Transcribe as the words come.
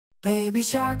Baby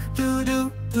shark, doo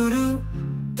doo doo doo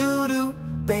doo doo.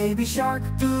 Baby shark,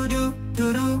 doo doo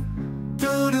doo doo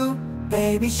doo doo.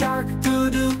 Baby shark, doo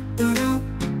doo doo doo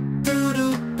doo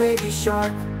doo. Baby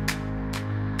shark.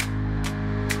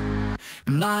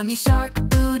 Mommy shark,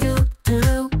 doo doo doo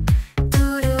doo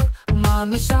doo doo.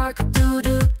 Mommy shark, doo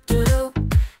doo doo doo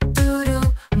doo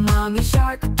doo. Mommy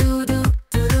shark, doo doo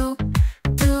doo doo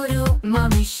doo doo.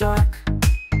 Mommy shark.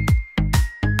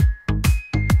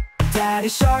 Daddy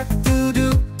shark, doo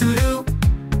doo doo doo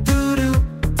doo doo.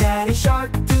 Daddy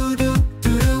shark, doo doo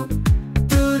doo doo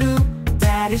doo doo.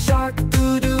 Daddy shark,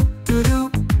 doo doo doo doo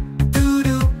doo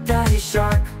doo. Daddy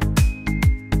shark.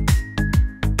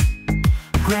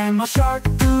 Grandma shark,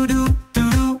 doo doo doo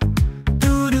doo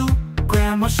doo doo.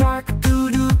 Grandma shark, doo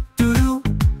doo doo doo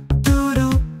doo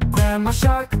doo. Grandma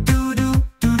shark, doo doo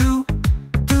doo doo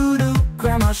doo doo.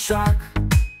 Grandma shark.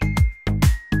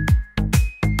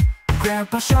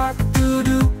 Grandpa shark, doo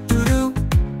doo doo doo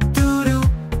doo doo.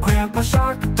 Grandpa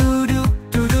shark, doo doo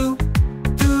doo doo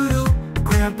doo doo.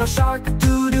 Grandpa shark,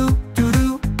 doo doo doo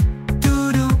doo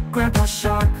doo doo. Grandpa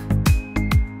shark.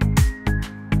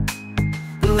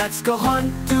 Let's go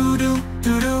hunt, doo doo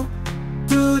doo doo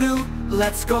doo doo.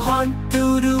 Let's go hunt,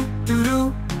 doo doo doo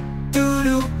doo doo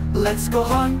doo. Let's go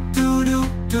hunt, doo doo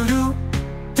doo doo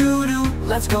doo doo.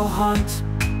 Let's go hunt.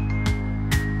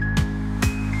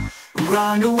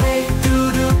 Run away,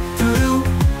 doo doo doo doo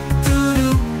doo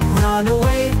doo. Run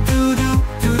away, doo doo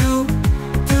doo doo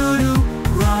doo doo.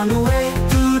 Run away,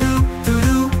 doo doo doo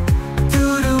doo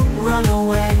doo doo. Run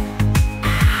away.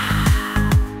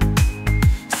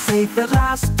 Safe at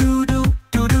last, doo doo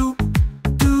doo doo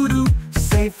doo doo.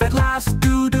 Safe at last,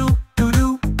 doo doo doo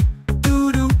doo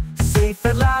doo doo. Safe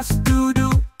at last, doo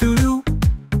doo doo doo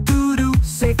doo doo.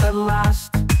 Safe at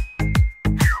last.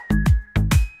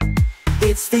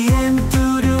 It's the end,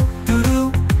 doo doo doo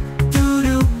doo doo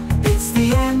doo. It's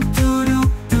the end, doo doo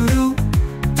doo doo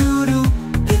doo doo.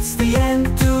 It's the end,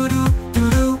 doo doo doo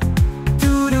doo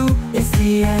doo doo. It's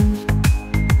the end.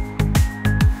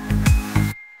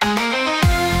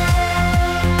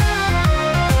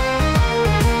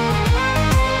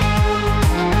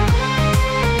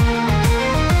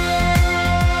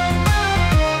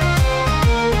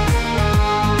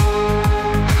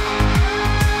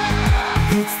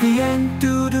 It's the end,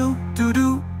 doo doo doo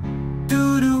doo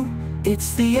doo doo.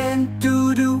 It's the end,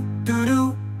 doo doo doo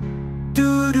doo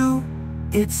doo doo.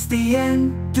 It's the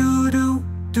end, doo doo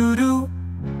doo doo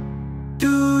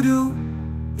doo doo.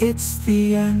 It's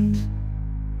the end.